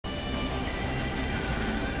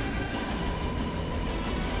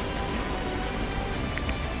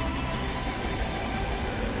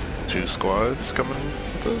2 squads coming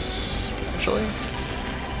with us, actually.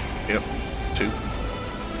 Yep, 2.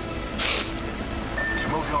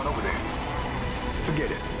 Mosey on over there.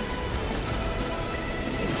 Forget it.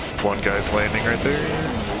 1 guy's landing right there.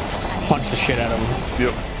 Punch the shit out of him.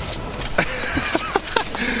 Yep.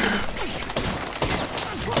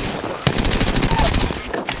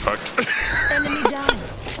 Fuck. Enemy down.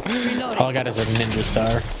 Reloading. All I got is a ninja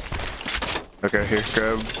star. Okay, here,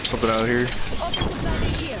 grab something out of here.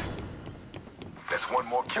 That's 1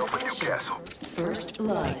 more kill for Newcastle. First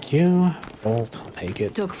blood. Thank you. Bolt, I'll take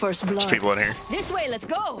it. Took first blood. There's people in here. This way, let's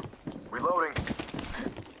go. Reloading.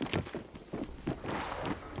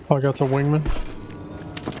 Oh, I got the wingman.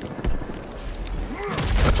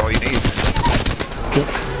 That's all you need. Yep.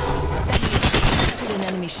 Put an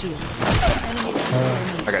enemy shield. Enemy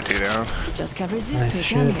down. I got 2 down. Just can't resist Nice me,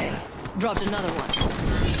 shit. can you? Dropped another one.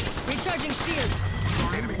 Recharging shields.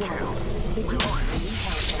 Enemy kill.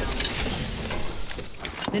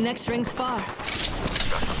 The next ring's far. Got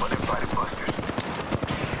some uninvited busters.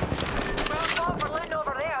 Well done for looting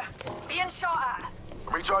over there. Being shot at.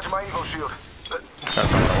 Recharging my Evo shield.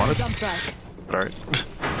 That's not what I wanted. Jump back. But alright.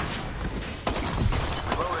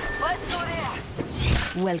 Let's go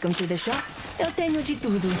there. Welcome to the shop. Eu tenho de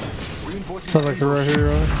tudo. Reinforcing Sounds like they're right here,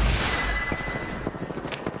 right?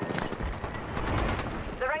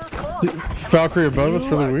 The ring's closed. Valkyrie above us You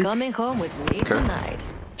really are weak. coming home with me tonight.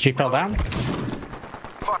 She fell down?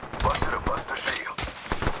 Fuck, busted a buster shield.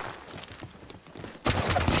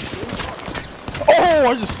 Oh,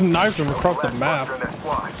 I just sniped him across the Last map. buster in that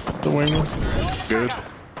squad. The wingman. Good.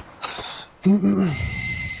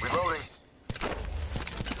 Reloading.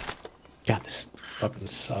 God, this weapon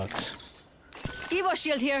sucks. Evo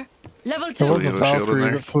shield here. Level There 2. was a Leave a shield in Valkyrie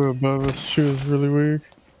there. that flew above us. She was really weak.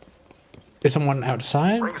 Is someone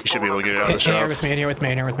outside? Ring's You should be able to get it out of the In here shop. with me, in here with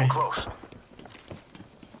me, in here with me. close.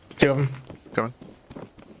 2 of them. Coming.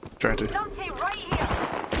 Trying to. Numpty right here.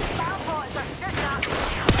 Soundbots are shooting at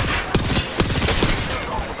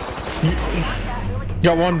me.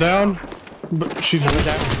 Got 1 down, but she's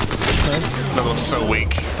That one's so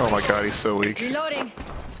weak. Oh my god, he's so weak. Reloading.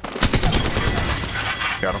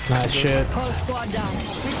 Got him. Nice shit. Whole squad down.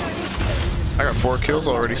 Recharging shields. I got 4 kills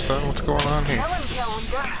already, son. What's going on here?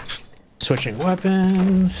 Switching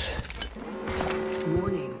weapons.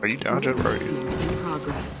 Warning. Are you down, Jet? Or are you? In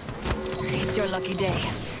progress. It's your lucky day.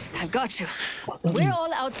 I've got you. We're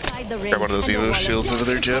all outside the ring. Grab one of those and the Evo wall of shields over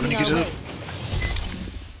there, death is Jeb, when you coming get our up. way.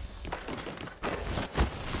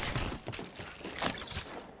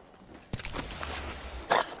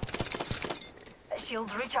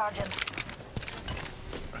 Shields recharging.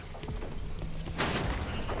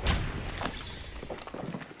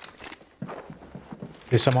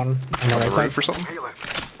 There's someone on the On right the side. roof or something? Healing.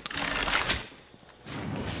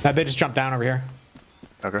 No, they just jumped down over here.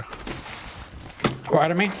 Okay.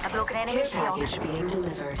 Right at me. A broken enemy shield. being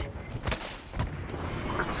delivered.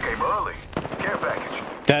 Christmas came early. Care package.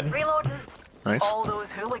 Dead. Reloading. Nice. All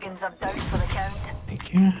those hooligans are down for the count.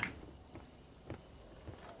 Thank you.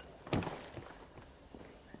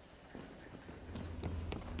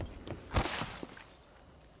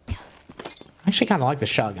 I actually kind of like the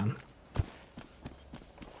shotgun.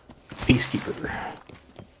 Peacekeeper.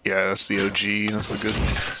 Yeah, that's the OG. That's the good.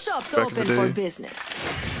 Shop's Back in the open for day. business.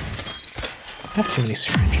 I have too many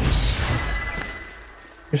syringes.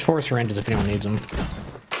 There's 4 syringes if anyone needs them.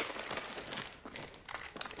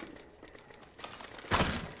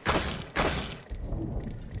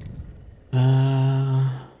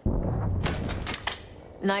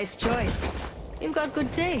 Nice choice. You've got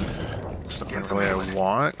good taste. Something really I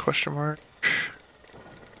want? Question mark.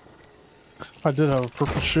 I did have a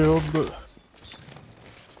purple shield, but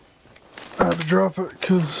I had to drop it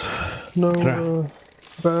because no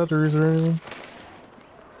batteries or anything.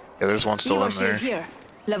 Yeah, there's one still Evo in there. shield here.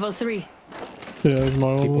 Level 3. Yeah, it's my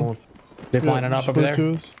old People, one. they're lining up over there.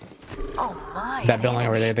 To us. Oh my. That building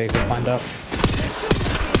over there, they just lined up.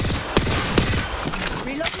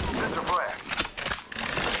 Reload. Send a blast.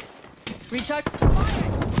 Recharge.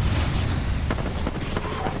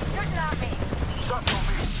 Shooting at me. Shots on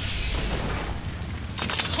me.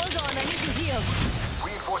 Hold on, I need to heal.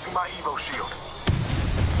 Reinforcing my Evo shield.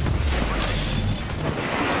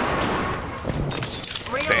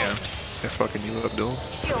 Damn. They're fucking you up, Dylan.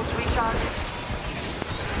 Shields recharging.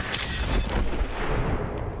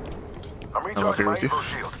 I'm up recharging here my with you. Evo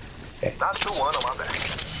shield. Not the one on my back.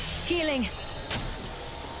 Healing.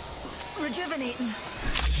 Rejuvenating. We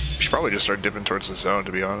should probably just start dipping towards the zone,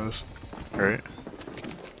 to be honest. Right?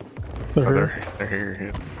 They're Oh, here. they're here.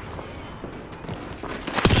 Yeah.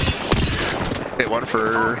 Hit one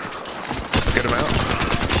for a good amount.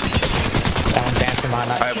 That one dancing chasing mine.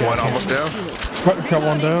 I have one almost down. Got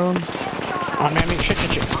one down. On me, shit.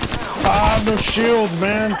 Ah, no shields,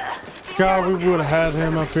 man. God, we would have had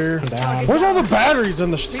him up here. Down. Where's all the batteries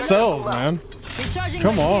in the cells, man? Recharging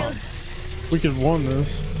Come my on. shields. We could have won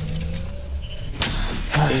this.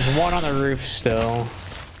 There's one on the roof still.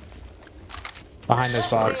 Behind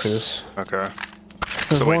those boxes. Okay.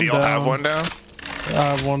 There's So wait, one do y'all have down. one down? I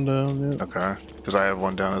have one down, yeah. Okay. Because I have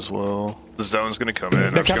one down as well. The zone's gonna come in.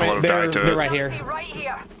 I'm They're just gonna let coming. them die to They're it. right here. Be right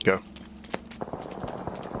here. Go.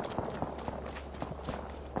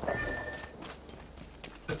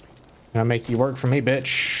 Gonna make you work for me,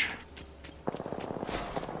 bitch.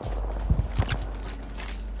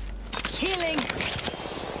 Healing.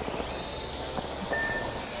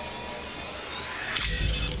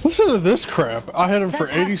 Listen to this crap. I had him for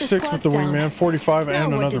That's half the 86 with the squad's down. wingman, 45, Now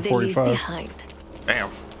and what another did they leave 45. behind? Damn.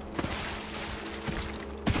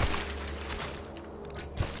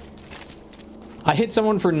 I hit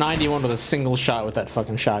someone for 91 with a single shot with that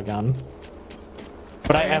fucking shotgun.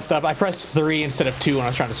 But I effed up. I pressed 3 instead of 2 when I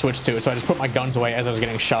was trying to switch to it, so I just put my guns away as I was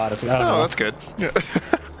getting shot. It's like, Oh, oh, that's good. Yeah.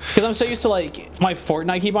 because I'm so used to like my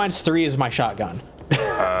Fortnite keybinds. 3 is my shotgun. So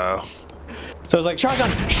I was like, shotgun,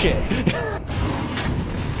 shit.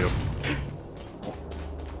 Yep.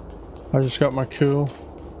 I just got my kill,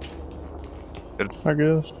 Good. I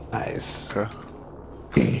guess. Nice.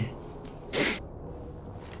 Okay.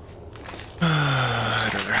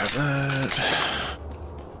 I'd rather have that.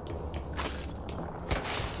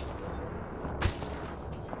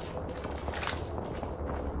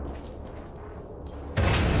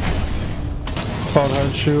 Thought I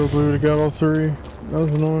had shield, we would have got all 3. That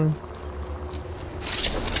was annoying.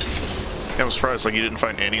 I'm surprised, like, you didn't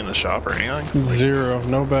find any in the shop or anything? 0.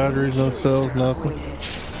 No batteries, no cells, nothing.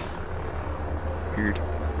 Weird.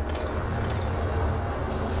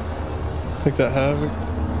 Take that Havoc.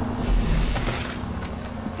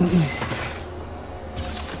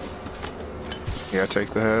 Yeah, take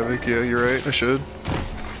the Havoc. Yeah, you're right. I should.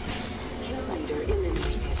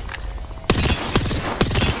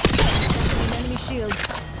 Enemy shield.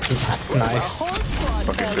 Nice. Whole squad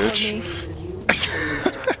Fucking fell bitch.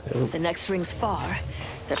 for me. The next ring's far.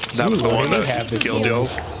 That was the Ooh, one they that have this killed game.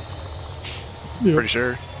 y'all's. Yeah. Pretty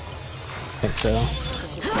sure. I think so.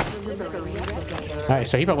 Alright,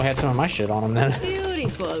 so he probably had some of my shit on him then.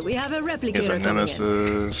 Beautiful. We have a replicator Here's a coming in.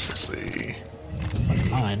 Nemesis. Let's see.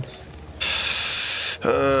 Mine.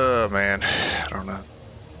 Man. I don't know.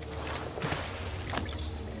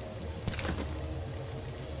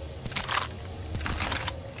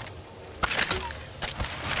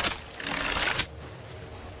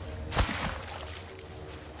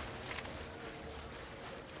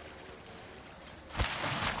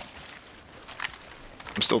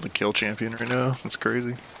 I'm still the kill champion right now. That's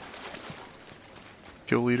crazy.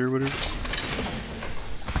 Kill leader, whatever.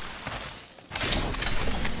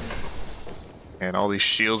 And all these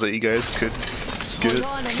shields that you guys could get Hold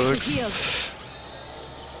on, I need to heal. sucks.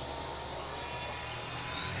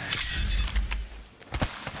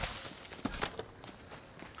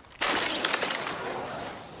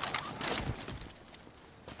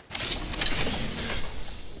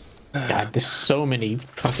 God, there's so many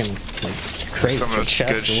fucking like crates So or much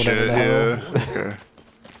good chests or whatever shit, the hell. yeah. Okay.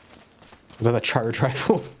 Is that a charge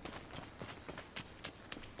rifle?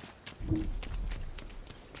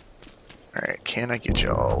 Alright, can I get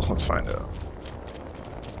y'all? Let's find out.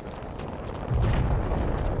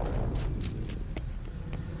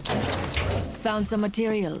 Found some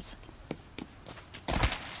materials.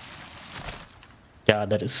 God,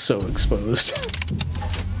 that is so exposed.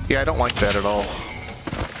 Yeah, I don't like that at all.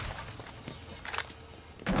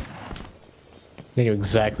 They knew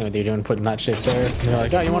exactly what they're doing putting that shit there. They're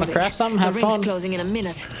like, oh, you want to craft something? Have the ring's fun. closing in a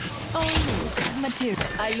minute. Oh, material.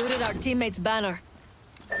 I looted our teammate's banner.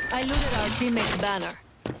 I looted our teammate's banner.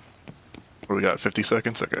 What do we got? 50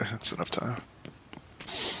 seconds? Okay, that's enough time.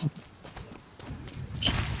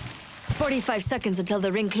 45 seconds until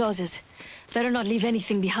the ring closes. Better not leave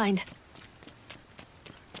anything behind.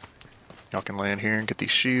 Y'all can land here and get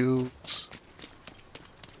these shields.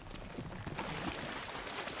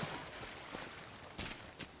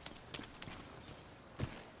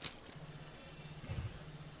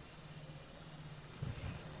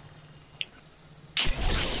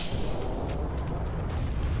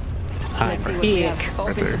 Let's see what we have.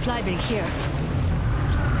 Open there. supply bin here.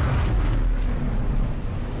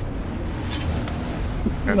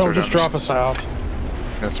 No, just drop us out.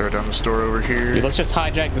 Gonna throw down the store over here. Dude, let's just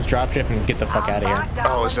hijack this dropship and get the fuck out of here.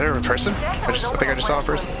 Oh, is there a person? I think I just saw a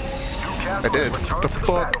person. I did. What the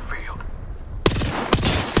fuck?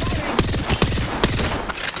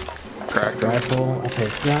 Cracked him. Rifle, I'll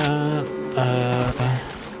take that.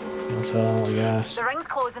 Yes. The ring's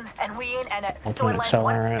closing and we ain't in it. So Ultimate unless one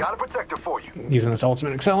accelerant. Got a protector for you. Using this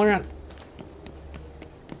ultimate accelerant.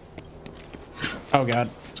 Oh god.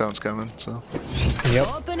 Someone's coming, so. Yep.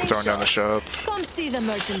 Opening Throwing down the shop. Come see the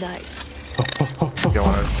merchandise. Y'all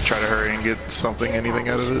want to try to hurry and get something, anything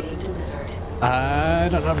out of it? I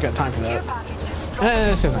don't know if I've got time for that.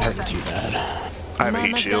 This isn't hurting too bad. I have a heat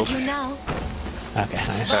Mama's shield. got you now. Okay,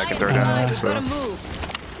 nice. I can throw down, We've so. gotta move.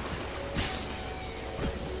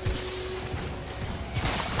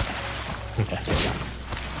 Okay, there we go.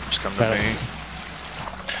 Just come to me.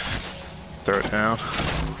 Throw it down.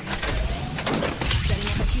 Setting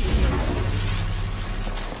up a heat shield.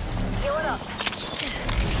 heal it up.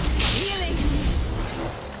 Healing.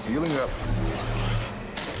 Healing up.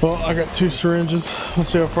 Well, I got 2 syringes. Let's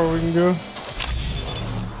see how far we can go.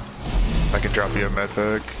 I can drop you a med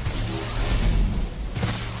pack.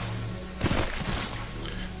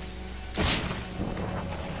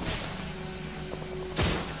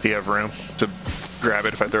 Do you have room to grab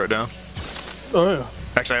it if I throw it down? Oh yeah.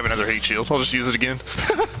 Actually, I have another heat shield. I'll just use it again.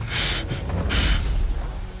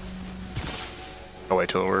 I'll wait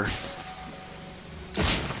till we're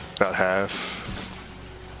about half.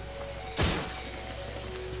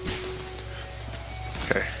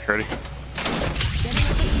 Okay, ready? Setting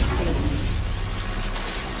up a heat shield.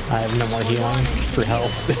 I have no more healing for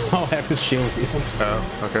health. All I have is shield heals. Oh,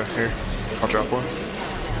 okay, here. I'll drop one.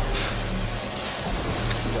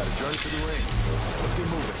 Got a journey to the ring. Let's get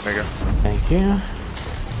moving. There you go. Thank you.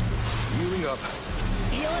 Healing up.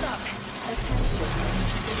 Heal it up.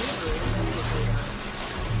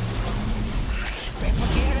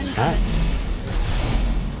 Alright.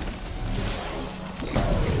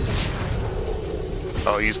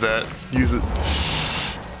 I'll use that. Use it.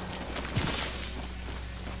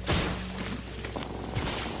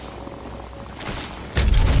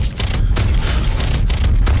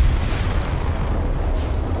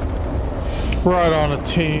 Right on a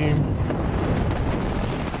team.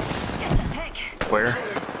 Just a tick. Where?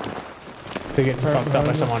 They're getting fucked up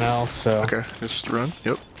by someone else, so. Okay, just run.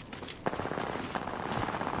 Yep.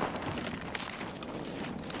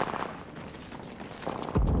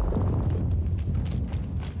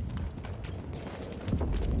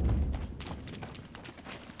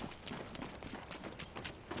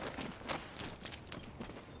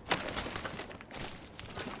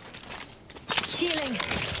 Healing.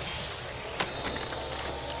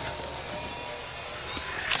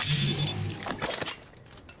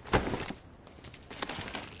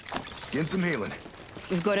 Getting some healing.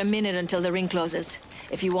 We've got a minute until the ring closes.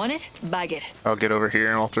 If you want it, bag it. I'll get over here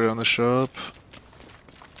and I'll throw it on the shop.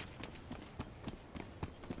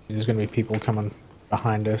 There's gonna be people coming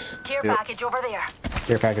behind us. Care Yep. package over there.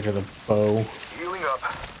 Care package with a bow. Healing up.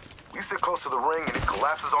 We sit close to the ring and it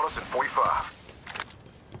collapses on us in 45.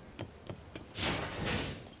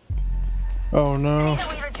 Oh no.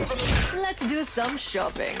 Either we rejuvenate. Let's do some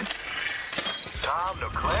shopping. Time to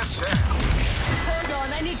clamp down. Hold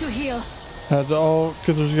on, I need to heal. Had to all,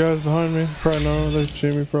 cause there's guys behind me. Probably know they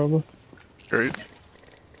see me probably. Great.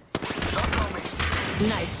 Something on me.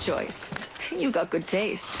 Nice choice. You got good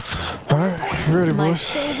taste. All right, you ready, My boys?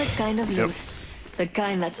 favorite kind of Yep. loot. The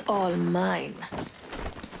kind that's all mine.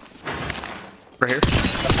 Right here.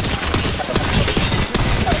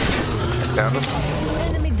 Down them.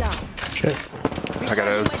 Enemy down. Shit. I got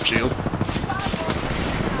a shield. Stay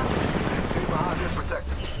behind this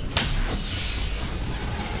protector.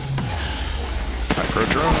 Micro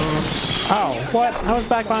drones. Oh, what? I was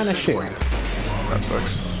back behind the shield. That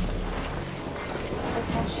sucks.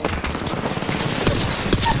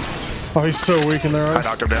 Oh, he's so weak in there. I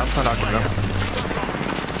knocked him down. I knocked him down.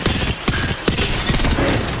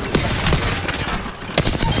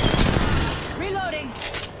 Reloading.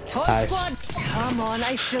 Whole Nice. squad. Come on,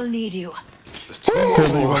 I still need you. Here,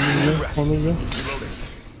 you want me to go? Want me to go?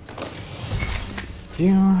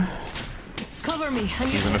 You. Cover me. I'm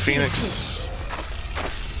Using a Phoenix.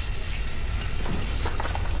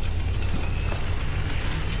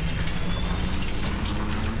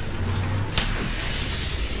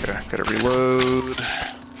 Okay, gotta reload.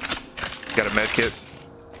 Got a med kit.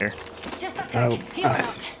 Here. Just a tick. Oh, Heal it up.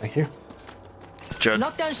 thank you. Judd.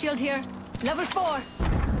 Knockdown shield here. Level 4.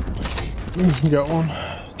 Got one.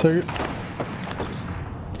 Take it.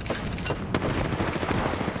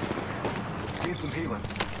 Need some healing.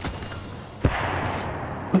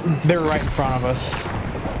 They're right in front of us.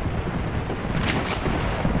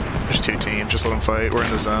 There's 2 teams. Just let them fight. We're in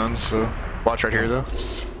the zone, so watch right here though.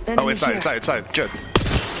 Oh, Enemy inside, here. inside, inside. Judd.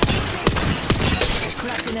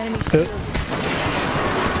 Cracked an enemy Hit. shield.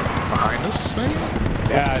 Behind us, maybe?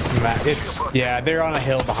 Yeah, they're on a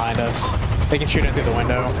hill behind us. They can shoot in through the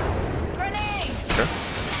window. Grenade!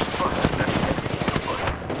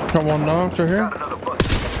 Got one knocked right here.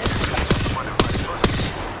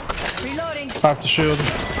 Reloading. I have to shield.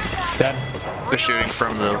 Dead. They're shooting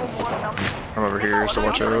from over here, so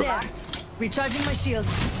watch out. There. Recharging my shields.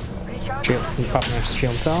 Shield. Popping their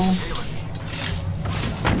shield cell.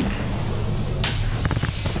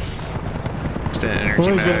 Stand energy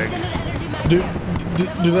Well, mag. Energy mag.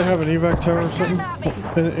 Do they have an evac tower or something?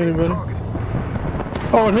 Anybody?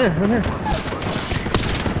 Oh, in here, in here.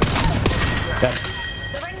 Dead.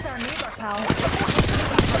 The rings are neighbor, pal.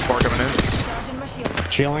 More coming in. Charging my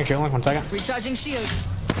shield. Shielding, 1 second. Recharging shields.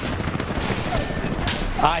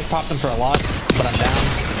 I popped them for a lot, but I'm down.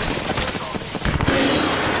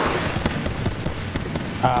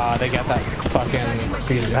 They got that fucking,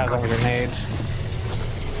 he has all the grenades.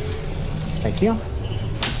 Thank you.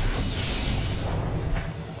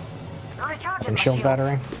 Recharging And my shield shields.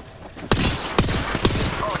 battery.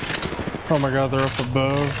 Oh my god, they're up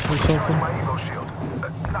above or something. My ego shield.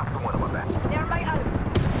 Knock the one on my back. They're right out.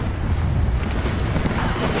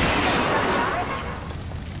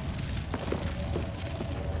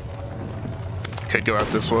 Damage. Could go out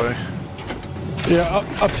this way. Yeah,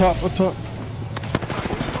 up top, up top.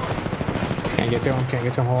 Can't get to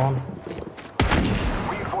him, hold on.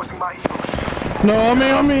 Reinforcing my ego. No,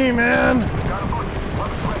 on me, man.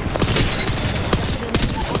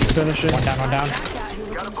 Finishing. One down.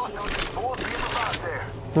 Got a boost. Four being revived there.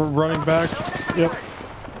 We're running back. Yep.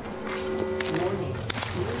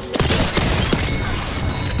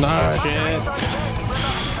 Nice. Shit.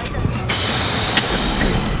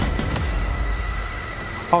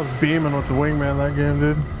 I was beaming with the wingman that game,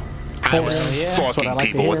 dude. I was yeah, that's what I fucking like to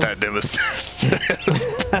people with hear. that nemesis. It was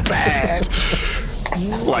bad.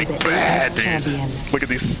 Like bad, dude. Look at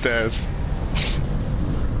these stats.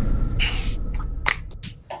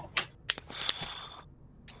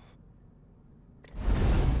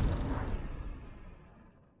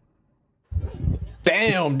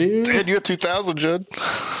 Damn, dude. Dude, you got 2,000, Judd.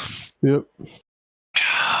 Yep.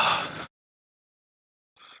 I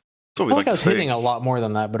That's what we feel like like I to was see. hitting a lot more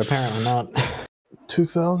than that, but apparently not.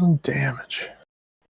 2,000 damage.